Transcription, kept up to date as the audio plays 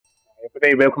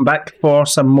Everybody, welcome back for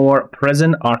some more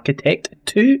Prison Architect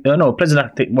 2. Oh no, Prison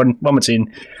Architect 1. What am I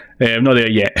saying? I'm not there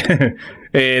yet.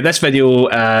 This video,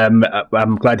 I'm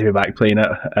glad to be back playing it.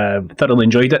 Thoroughly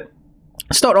enjoyed it.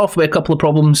 Start off with a couple of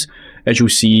problems, as you'll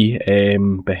see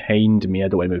behind me. I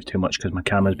don't want to move too much because my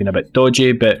camera's been a bit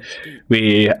dodgy, but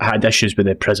we had issues with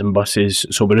the prison buses,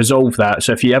 so we resolved that.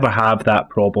 So if you ever have that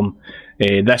problem,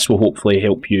 this will hopefully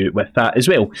help you with that as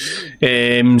well.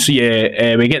 So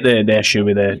yeah, we get the issue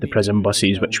with the prison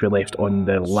buses, which we left on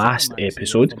the last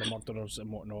episode.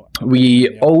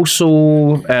 We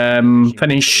also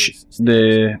finish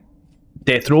the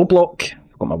death row block.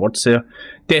 I've got my words there.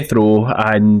 Death row,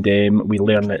 and we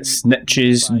learn that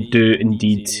snitches do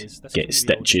indeed get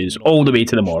stitches all the way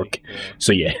to the morgue.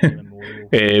 So yeah,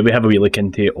 we have a wee look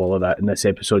into all of that in this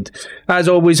episode. As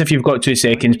always, if you've got 2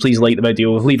 seconds, please like the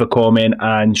video, leave a comment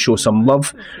and show some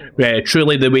love.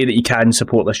 Truly the way that you can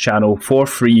support this channel for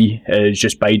free is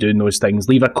just by doing those things.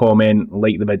 Leave a comment,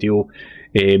 like the video.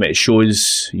 It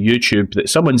shows YouTube that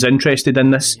someone's interested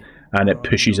in this, and it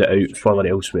pushes it out further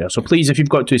elsewhere. So please, if you've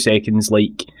got 2 seconds,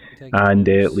 like and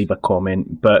leave a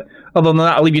comment. But other than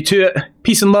that, I'll leave you to it.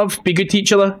 Peace and love. Be good to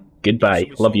each other.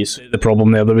 Goodbye. Love yous. The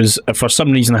problem there was, for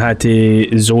some reason, I had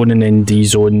to zone and then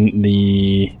de-zone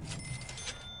the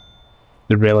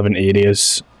relevant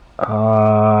areas.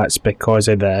 It's because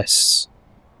of this.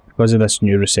 Because of this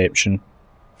new reception.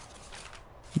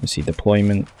 Let's see,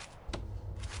 deployment.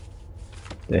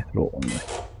 Death row only.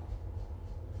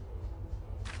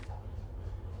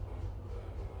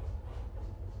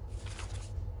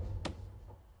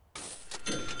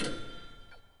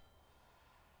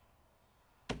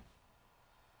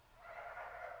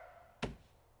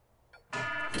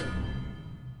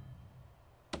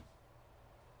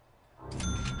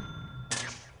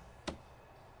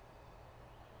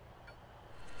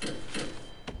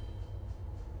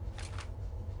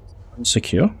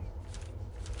 Secure.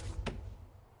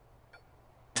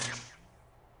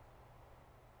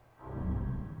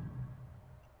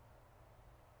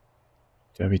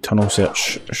 Do a wee tunnel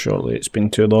search shortly. It's been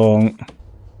too long.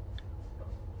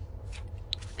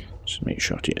 Just make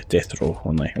sure to get a death row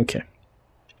only. Okay.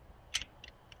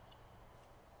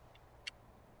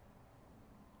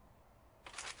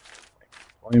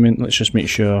 Let's just make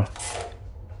sure.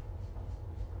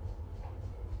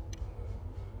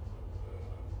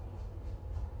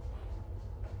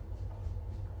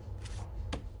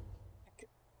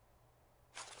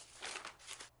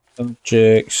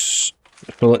 Objects.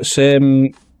 Well, let's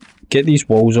get these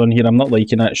walls on here. I'm not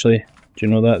liking, actually. Do you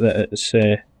know that it's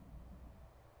I'm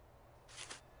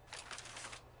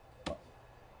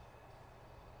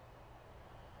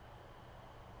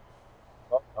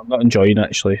not enjoying,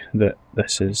 actually, that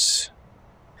this is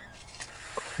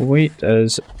quite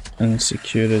as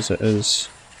insecure as it is.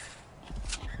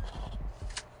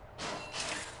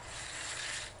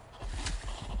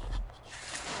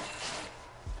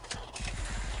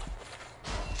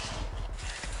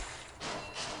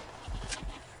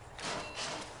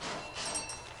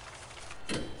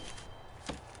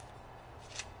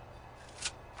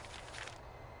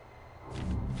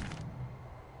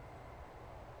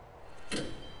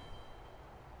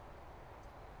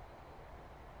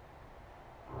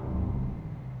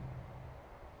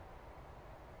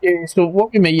 Yeah, so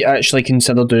what we might actually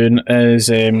consider doing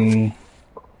is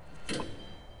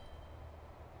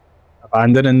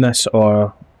abandoning this,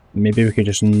 or maybe we could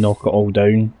just knock it all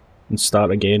down and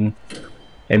start again,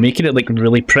 and making it like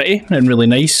really pretty and really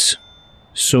nice,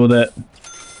 so that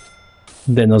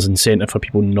then there's incentive for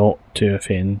people not to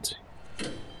offend.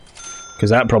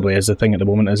 Because that probably is the thing at the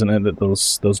moment, isn't it? That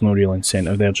there's no real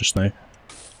incentive there just now.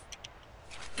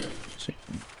 Let's see.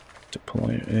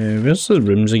 Deploy. Where's the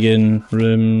rooms again?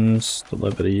 Rooms,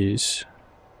 deliveries.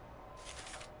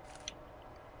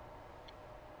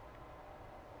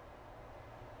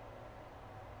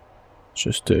 Let's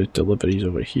just do deliveries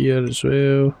over here as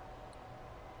well.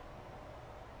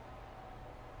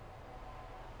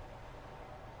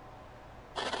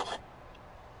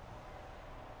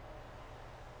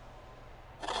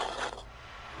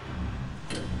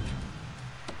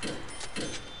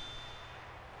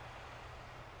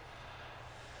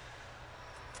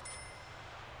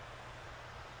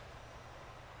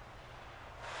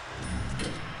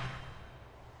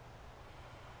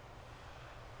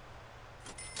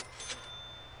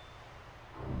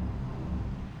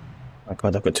 Oh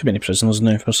god, I've got too many prisoners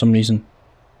now for some reason.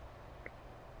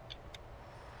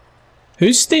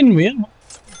 Who's staying where?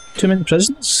 Too many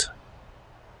prisoners?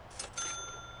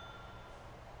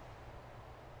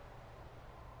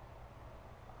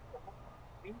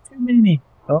 Way too many.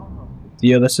 Oh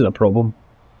dear, this is a problem.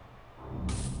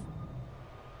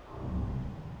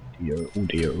 dear, oh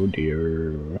dear, oh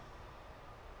dear.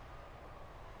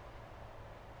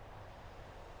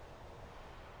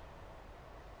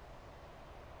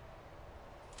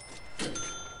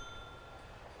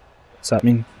 What's that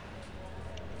mean?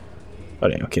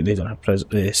 Alright, okay, they don't have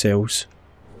cells.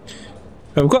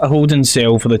 But we've got a holding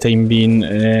cell for the time being.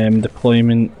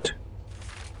 Deployment.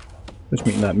 Just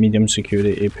making that medium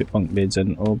security, put bunk beds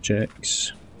in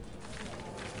objects.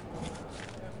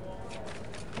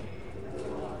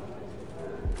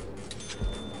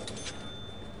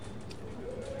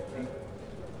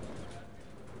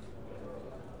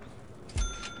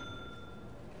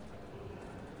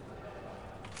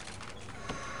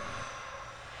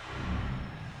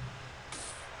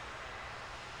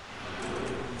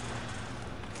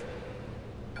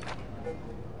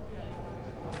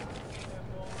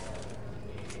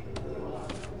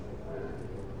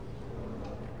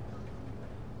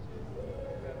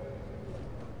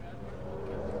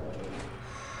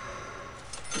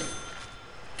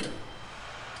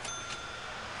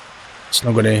 It's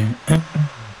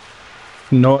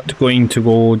not going to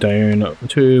go down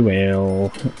too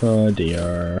well. Oh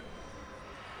dear.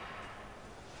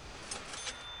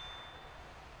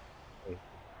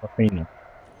 Fine.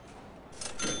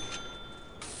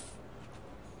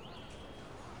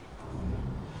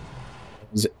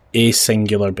 It's a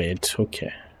singular bed,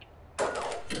 okay.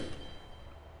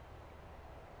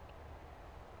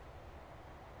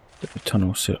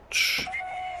 Tunnel search.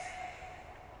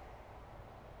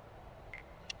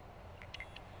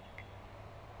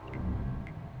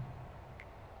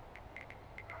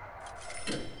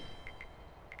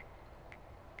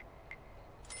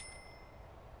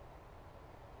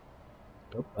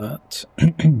 That.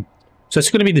 So it's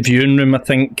going to be the viewing room, I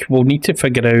think. We'll need to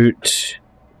figure out...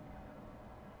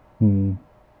 We'll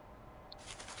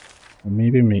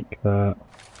maybe make that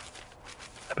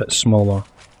a bit smaller.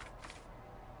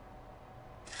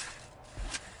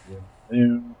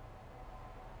 Maybe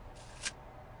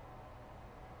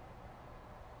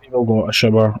we'll go a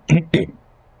shower.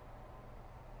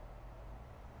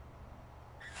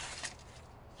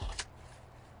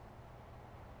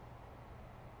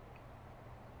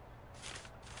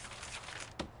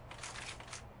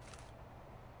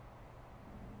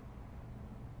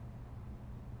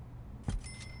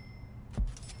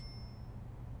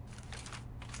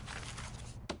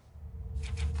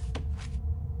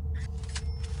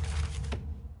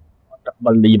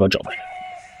 Unbelievable.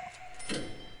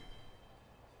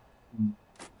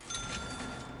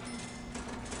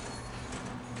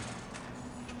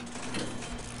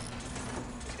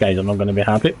 Guys are not going to be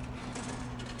happy.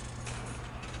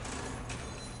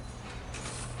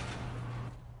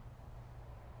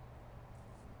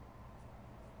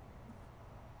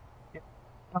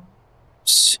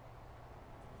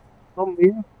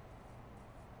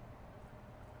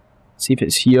 See if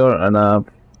it's here and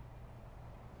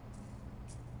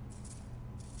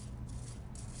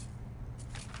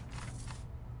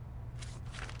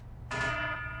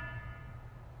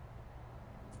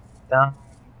down.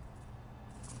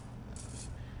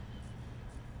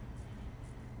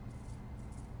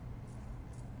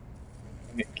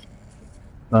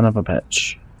 Son of a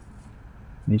bitch.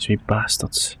 These wee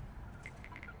bastards.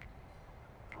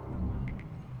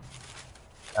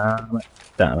 Damn it,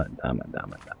 damn it, damn it,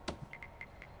 damn it, damn it.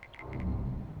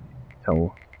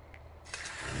 So.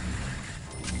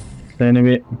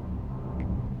 Anyway.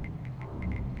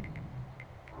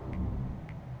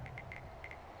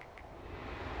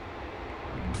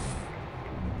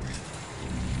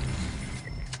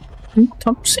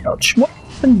 Top search, what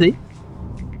happened there?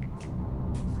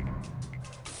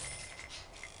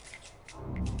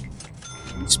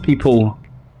 These people.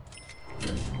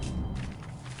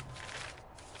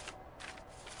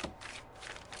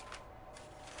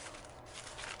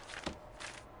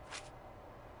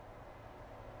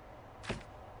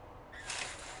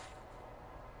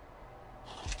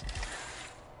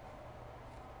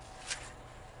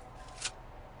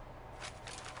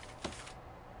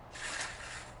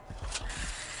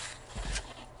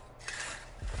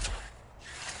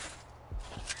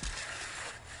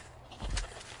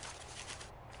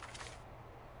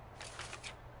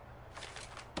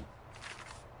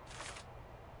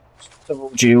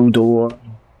 Double jail door.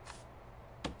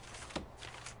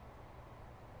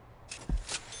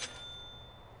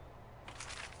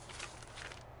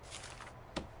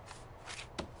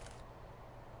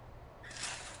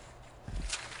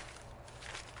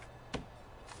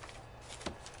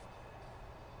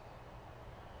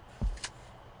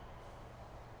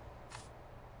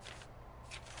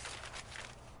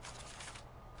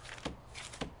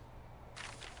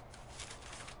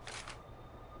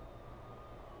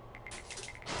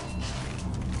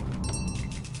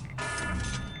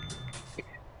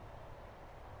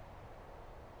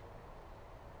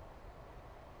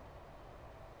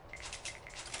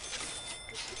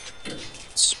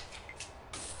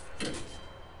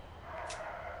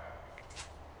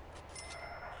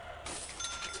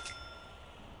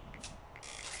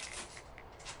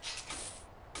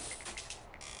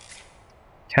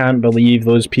 can't believe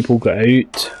those people got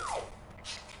out.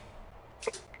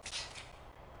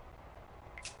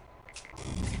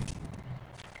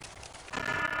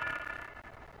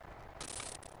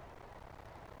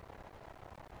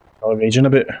 All raging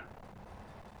about.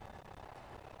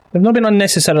 They've not been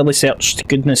unnecessarily searched,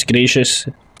 goodness gracious.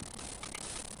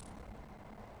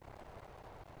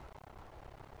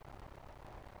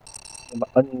 They've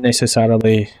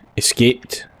unnecessarily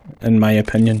escaped, in my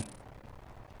opinion.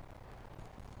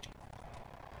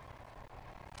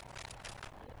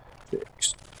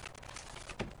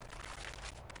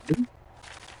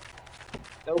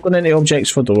 Still going into objects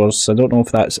for doors, I don't know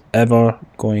if that's ever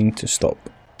going to stop.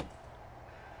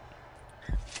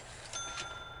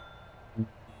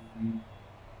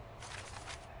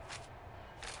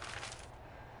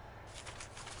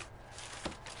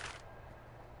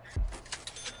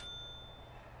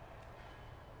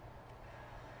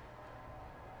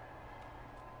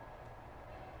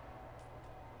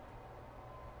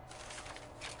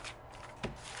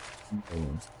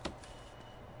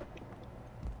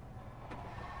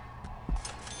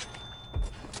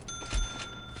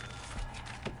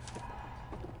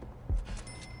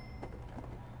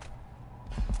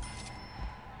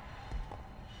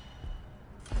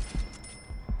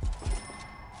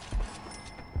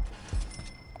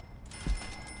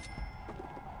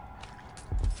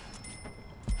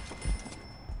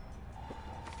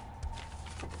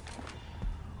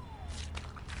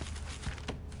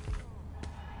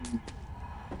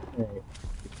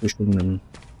 Pushing them.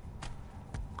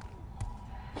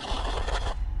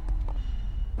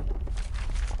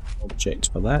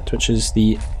 Object for that, which is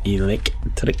the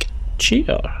electric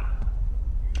chair.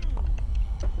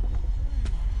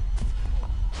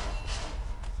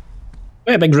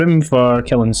 Quite a big room for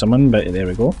killing someone, but there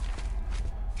we go.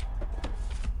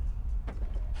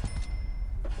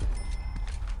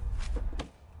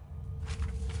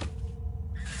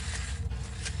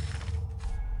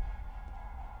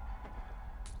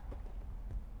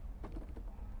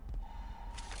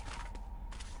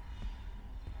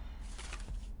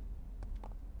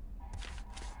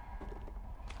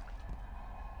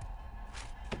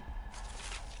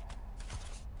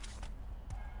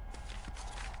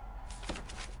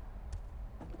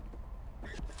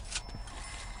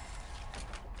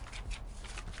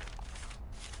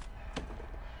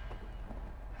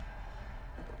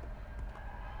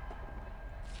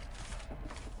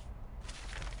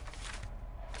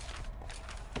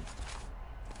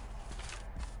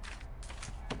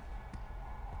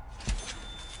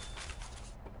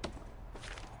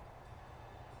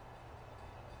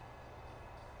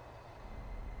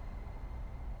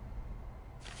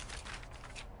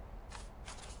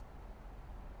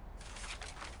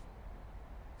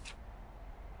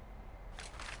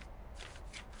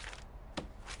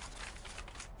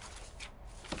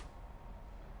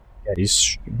 Yeah,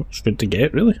 he's good to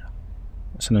get, really.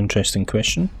 That's an interesting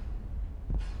question.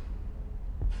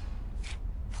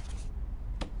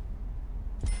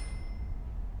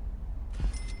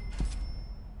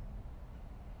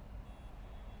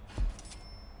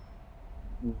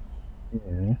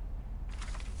 Yeah.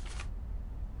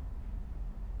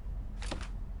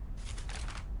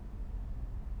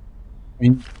 I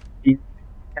mean, he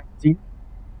can't see.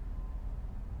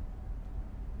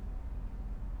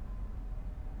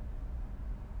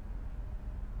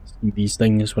 See these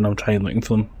things when I'm trying looking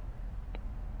for them.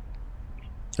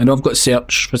 I know I've got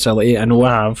search facility, I know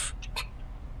I have.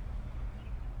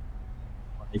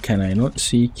 Why can I not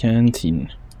see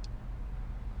canteen?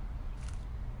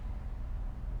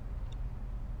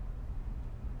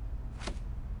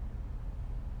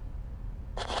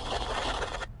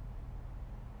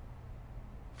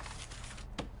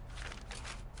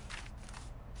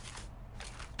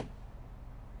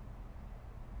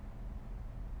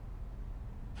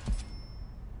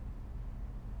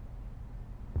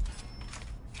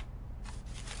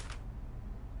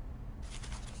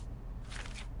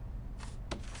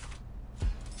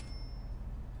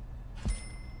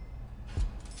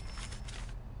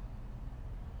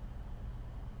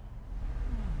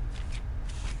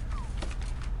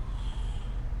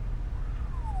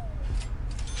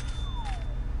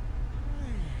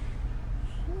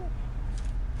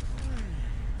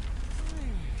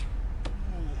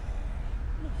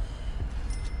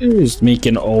 Who's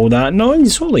making all that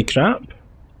noise? Holy crap.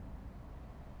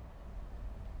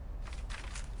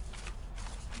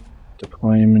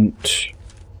 Deployment.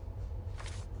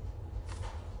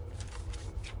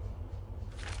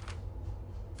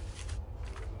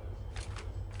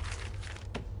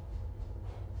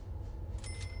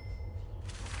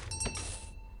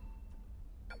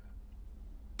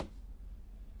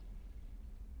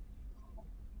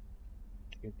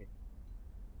 Okay,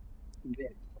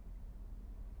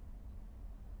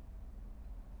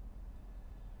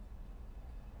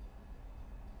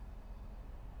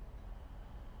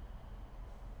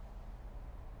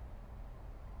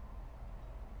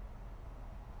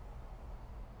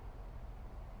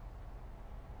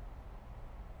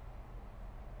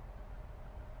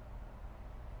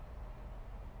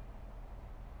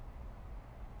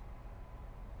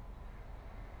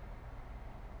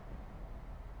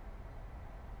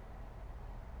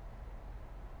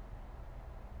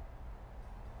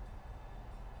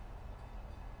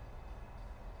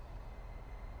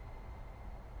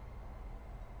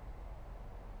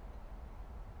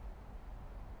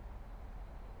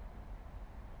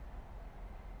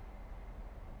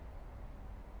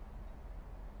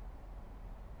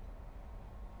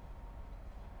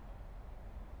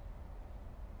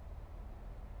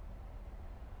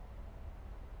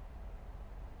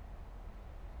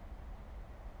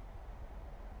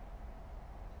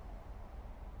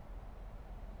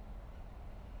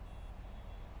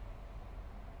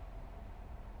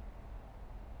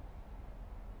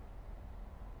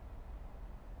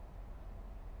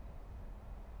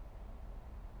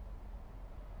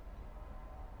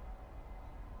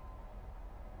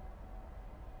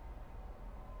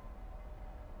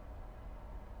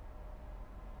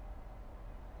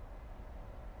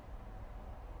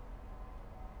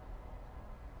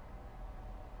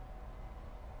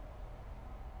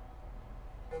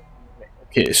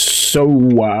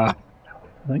 so I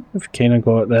think we've kind of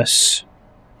got this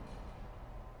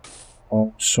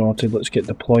all sorted. Let's get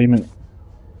deployment.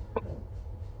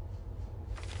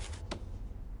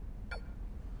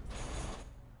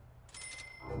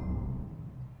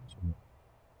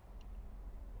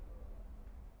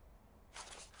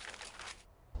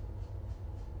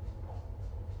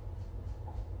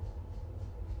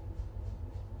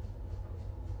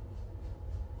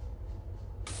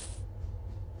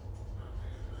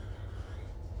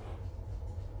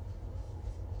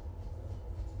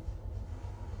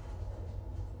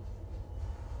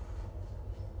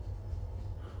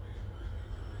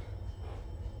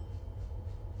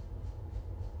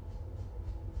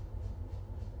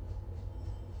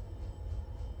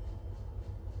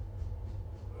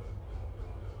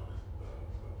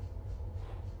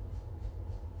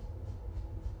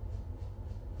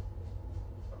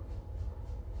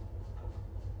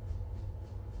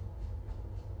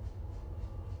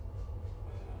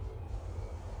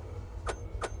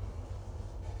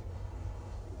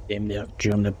 Game there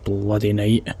during the bloody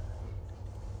night.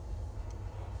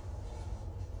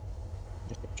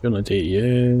 During the day,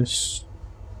 yes.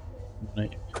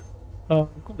 Right. Oh,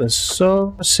 I've got this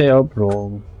so set up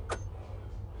wrong.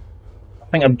 I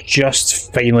think I've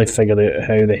just finally figured out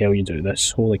how the hell you do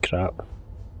this. Holy crap.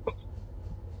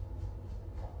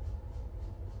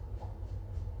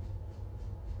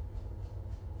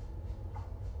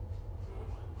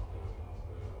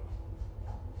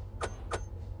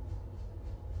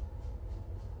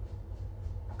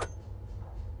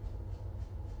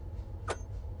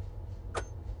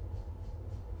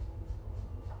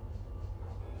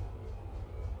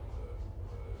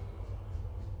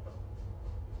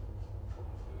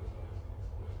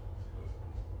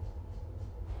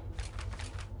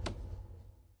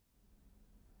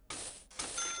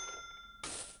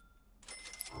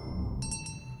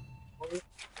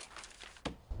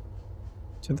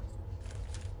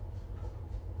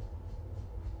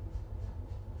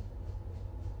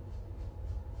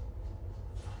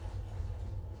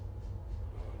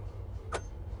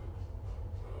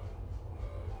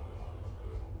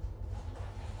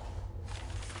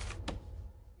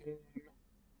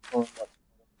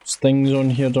 Things on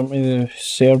here, don't we? The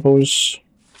servos,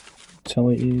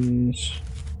 utilities.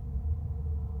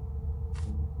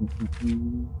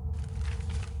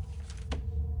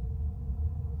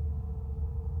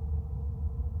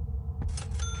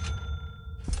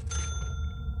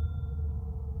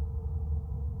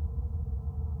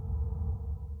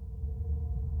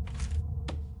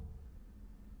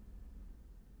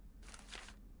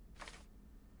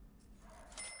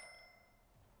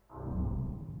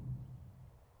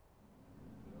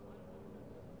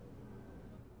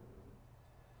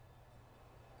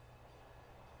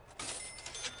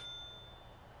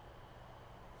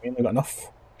 We only got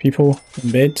enough people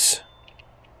in beds.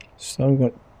 Still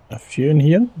got a few in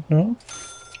here, no?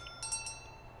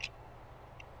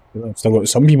 I've still got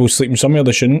some people sleeping somewhere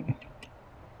they shouldn't.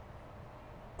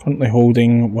 Currently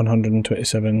holding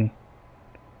 127.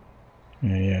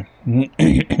 Yeah.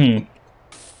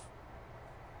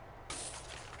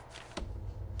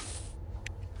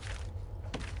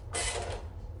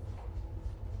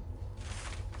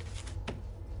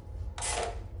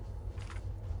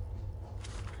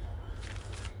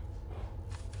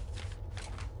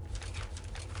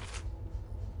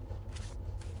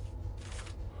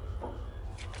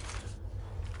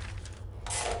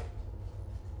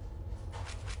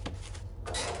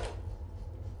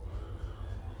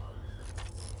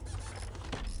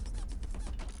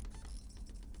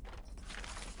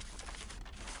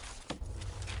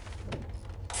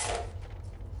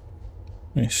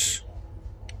 Nice.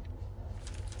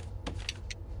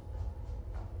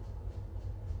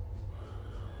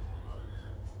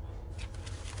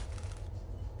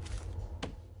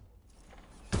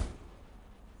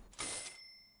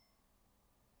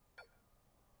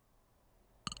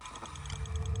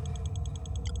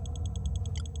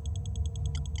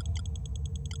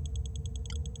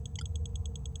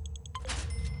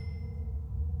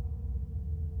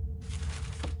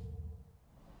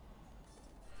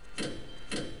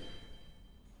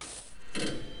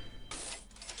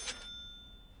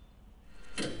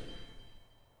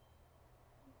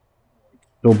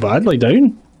 So badly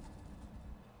down.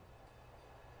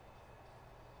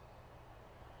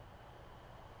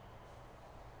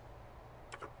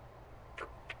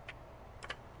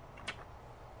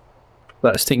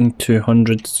 That's taking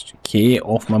 200k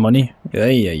off my money.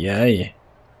 Aye, aye, aye.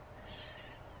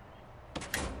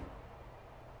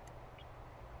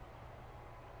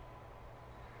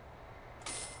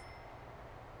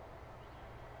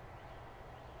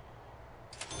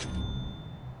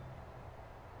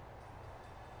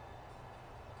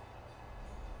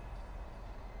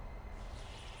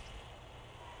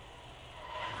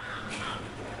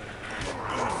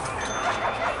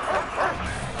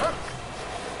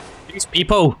 These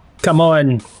people, come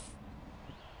on.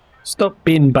 Stop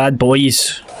being bad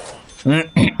boys. Hurry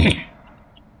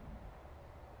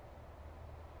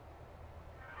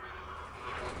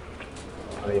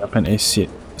Up into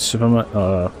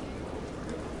supermarket.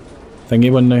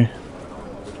 Thingy one now.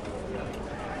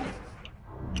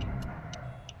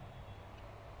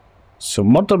 So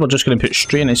murder we're just going to put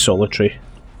straight into solitary.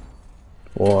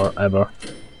 Forever.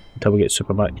 Until we get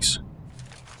supermax.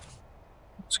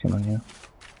 What's going on here?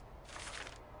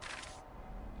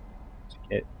 Let's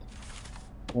get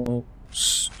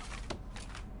close.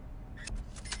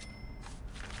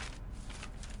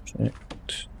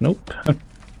 Checked. Nope.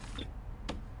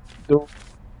 Go.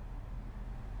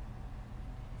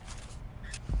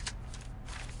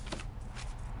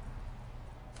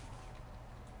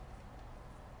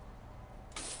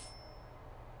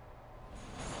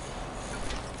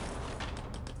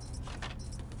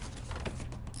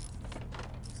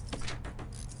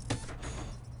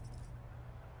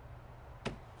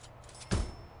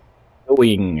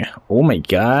 Going. Oh my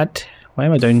god. Why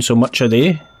am I down so much a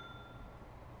day?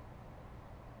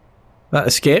 That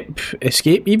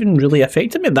escape even really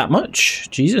affected me that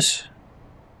much? Jesus.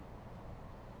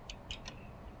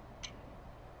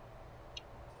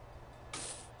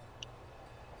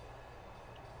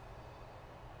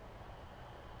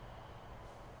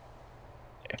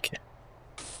 Okay.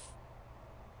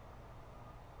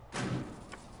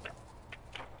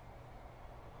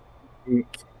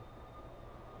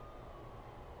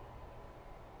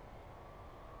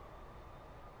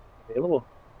 Available.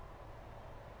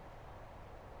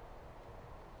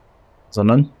 Is there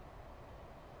none?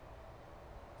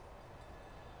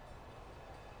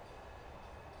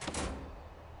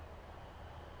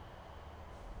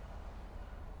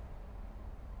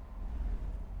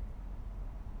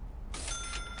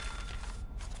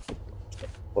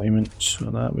 Employment,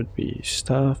 so that would be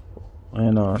staff. I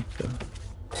know.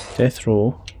 Death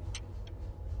row.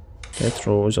 Death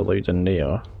row is allowed in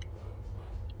there.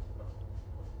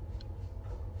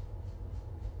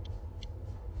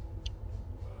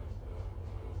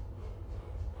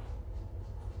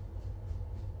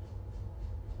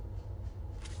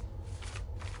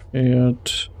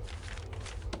 Weird.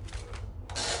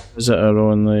 Visitor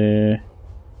only.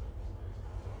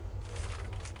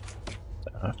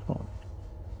 Staff only.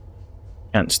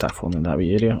 Can't staff only in that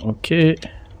wee area. Okay.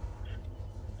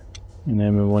 And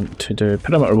then we want to do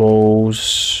perimeter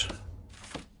walls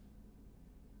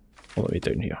all the way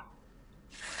down here.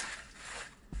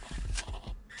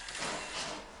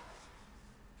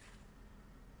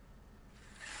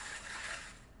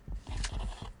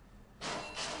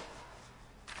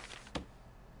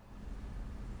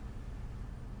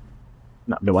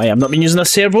 That'd be why I've not been using a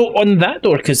servo on that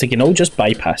door, because they can all just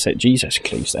bypass it. Jesus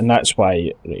Christ. And that's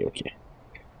why... Right, okay.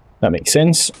 That makes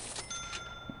sense.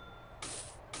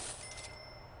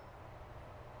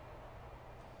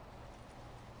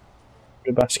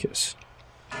 Baskets.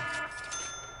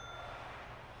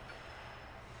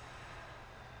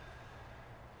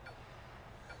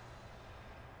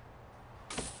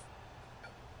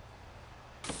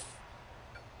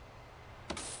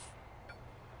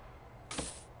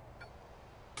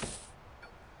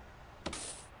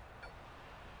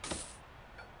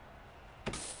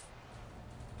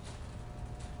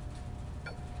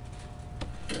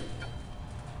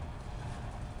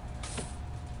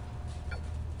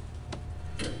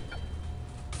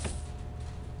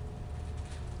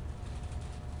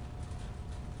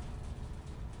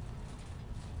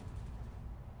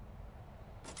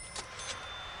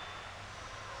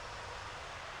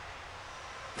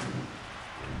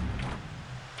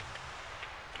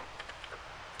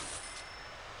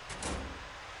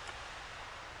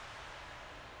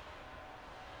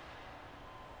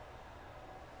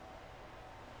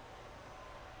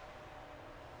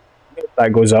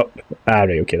 That goes up. Ah,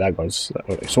 right, okay, that goes.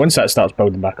 Okay. So once that starts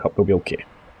building back up, we'll be okay.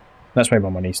 That's why my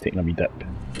money's taking a wee dip.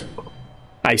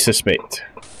 I suspect.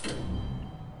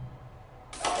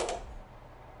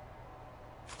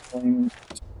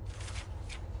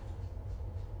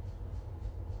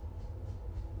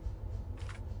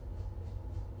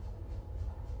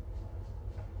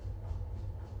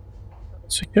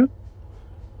 Secure.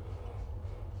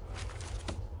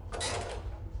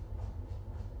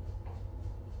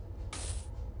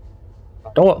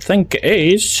 I don't think it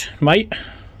is, mate.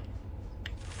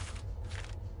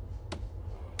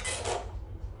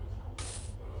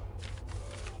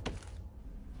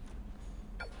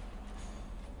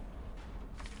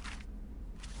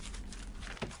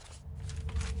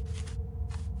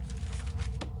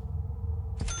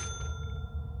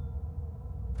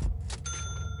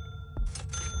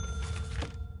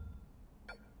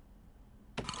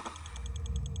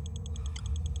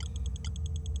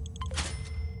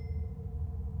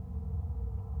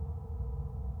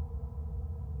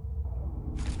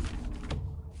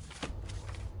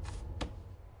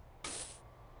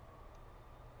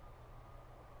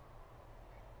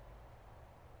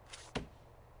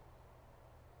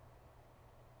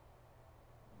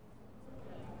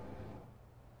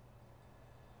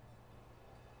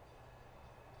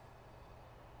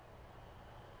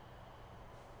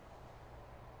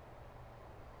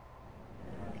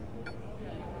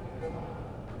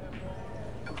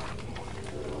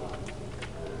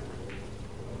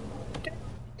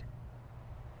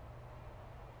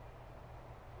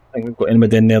 I think we've got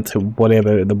anybody in there to worry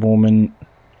about at the moment.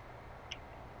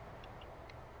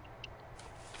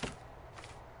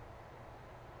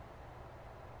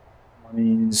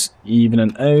 Money's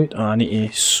evening out. Oh, I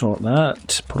need to sort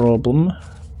that problem.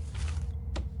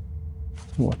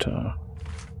 Water.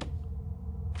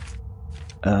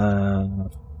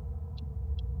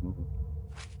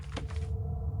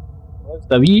 What's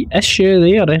the wee issue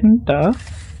there, isn't there?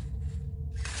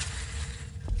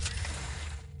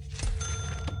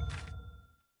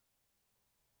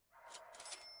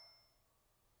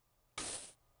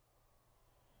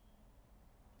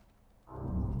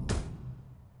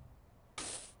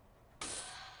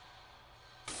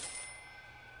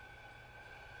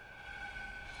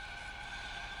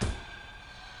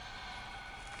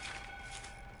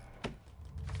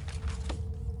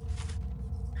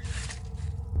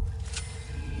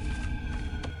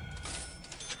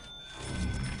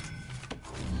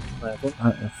 I don't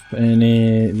know if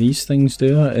any of these things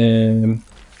do it.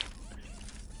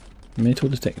 Metal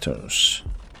detectors.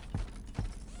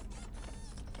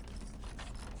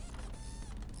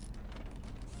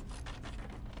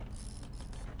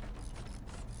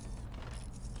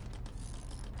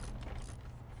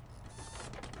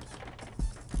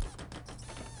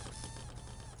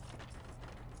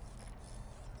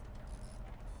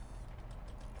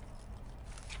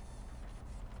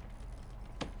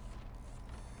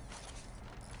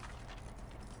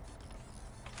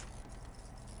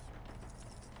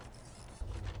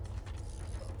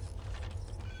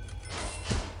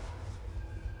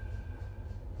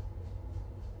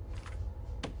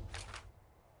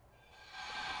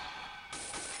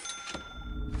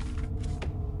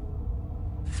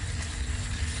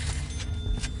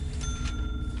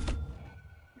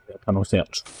 Panel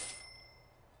search.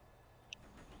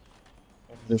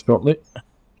 Just shortly.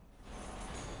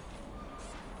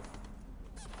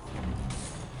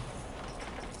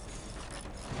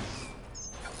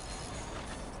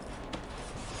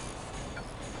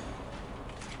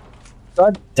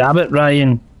 God damn it,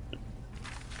 Ryan.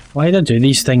 Why do I do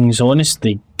these things?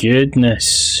 Honestly,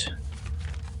 goodness.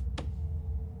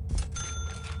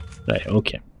 Right,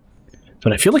 okay.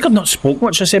 But I feel like I've not spoke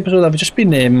much this episode. I've just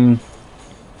been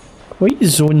quite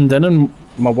zoned in on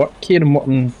my work here and what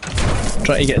I'm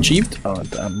trying to get achieved. Oh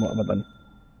damn, what have I done?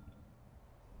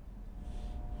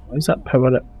 Why is that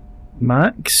power at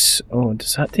max? Oh,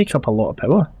 does that take up a lot of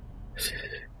power?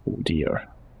 Oh dear.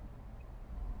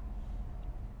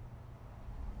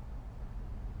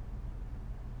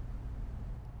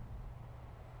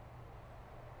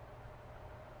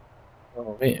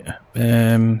 Oh wait,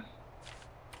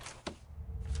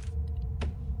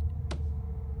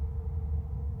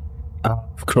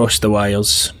 I've crossed the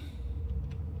wires.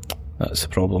 That's the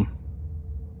problem.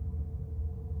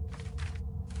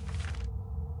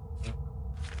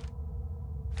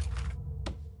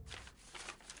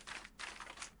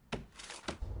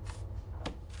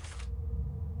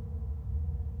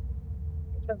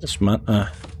 Just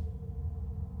matter.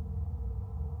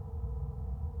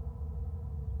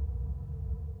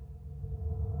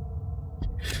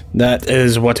 That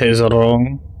is what is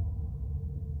wrong.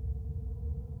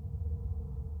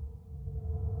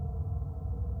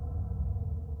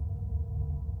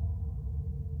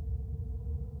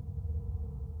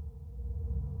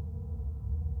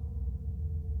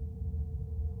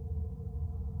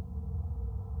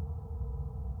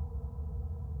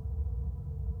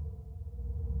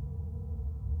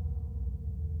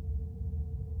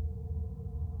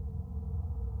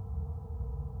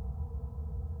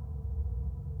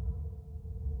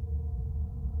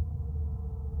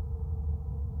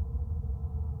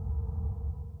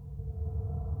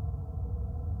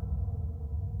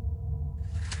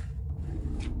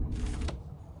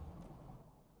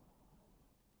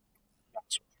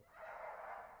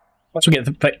 Once we get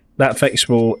that fix,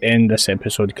 we'll end this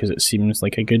episode because it seems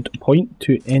like a good point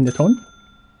to end it on.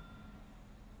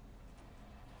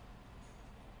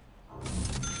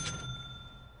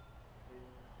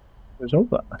 Resolve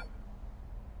that.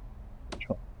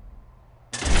 Sure.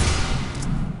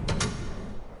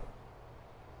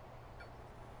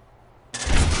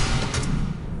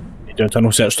 You do a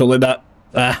tunnel search, don't let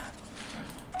that.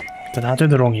 Did I do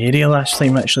the wrong area last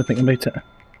time, actually, thinking about it?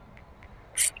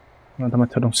 I did my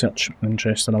tunnel search.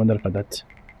 Interesting, I wonder if I did.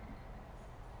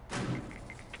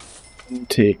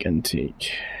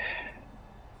 Intake.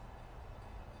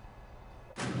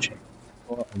 Check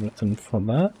everything for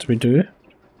that, we do.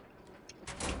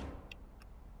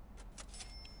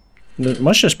 There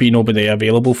must just be nobody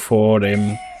available for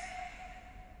that.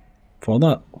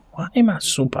 Why am I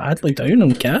so badly down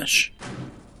on cash?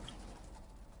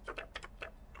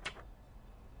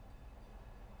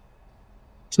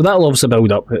 So that loves the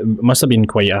build up. It must have been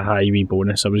quite a high wee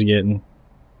bonus I was getting.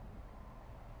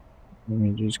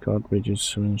 Wages, card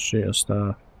wages, administrator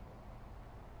staff.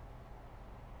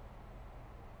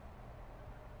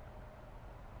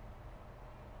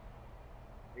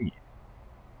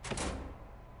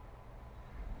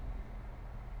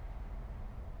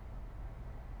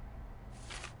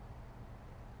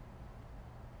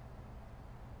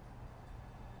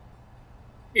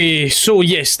 So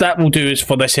yes, that will do us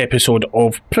for this episode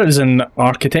of Prison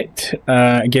Architect.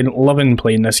 Again, loving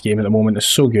playing this game at the moment, it's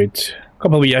so good. A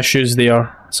couple of wee issues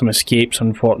there, some escapes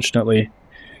unfortunately.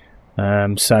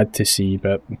 Sad to see,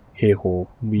 but hey ho,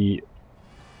 we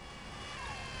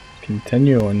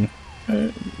continue on.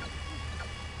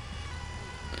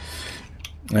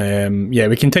 Yeah,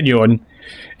 we continue on.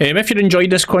 If you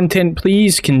enjoyed this content,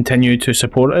 please continue to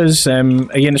support us.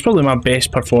 Again, it's probably my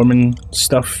best performing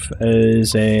stuff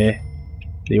is the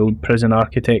old Prison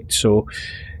Architect, so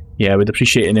yeah, I would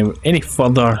appreciate any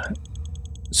further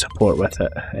support with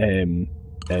it.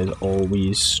 Is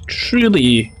always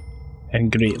truly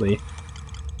and greatly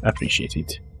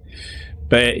appreciated.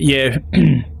 But yeah,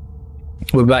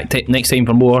 we'll be back next time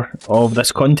for more of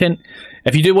this content.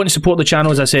 If you do want to support the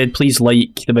channel, as I said, please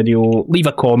like the video, leave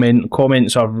a comment.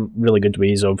 Comments are really good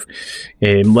ways of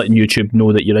letting YouTube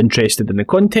know that you're interested in the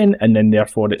content, and then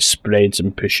therefore it spreads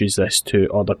and pushes this to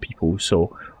other people.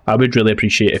 So I would really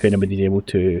appreciate if anybody's able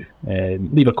to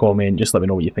leave a comment, just let me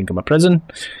know what you think of my prison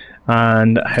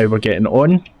and how we're getting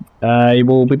on. I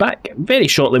will be back very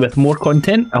shortly with more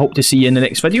content. I hope to see you in the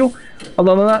next video.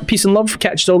 Other than that, peace and love.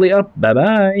 Catch you all later. Bye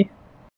bye.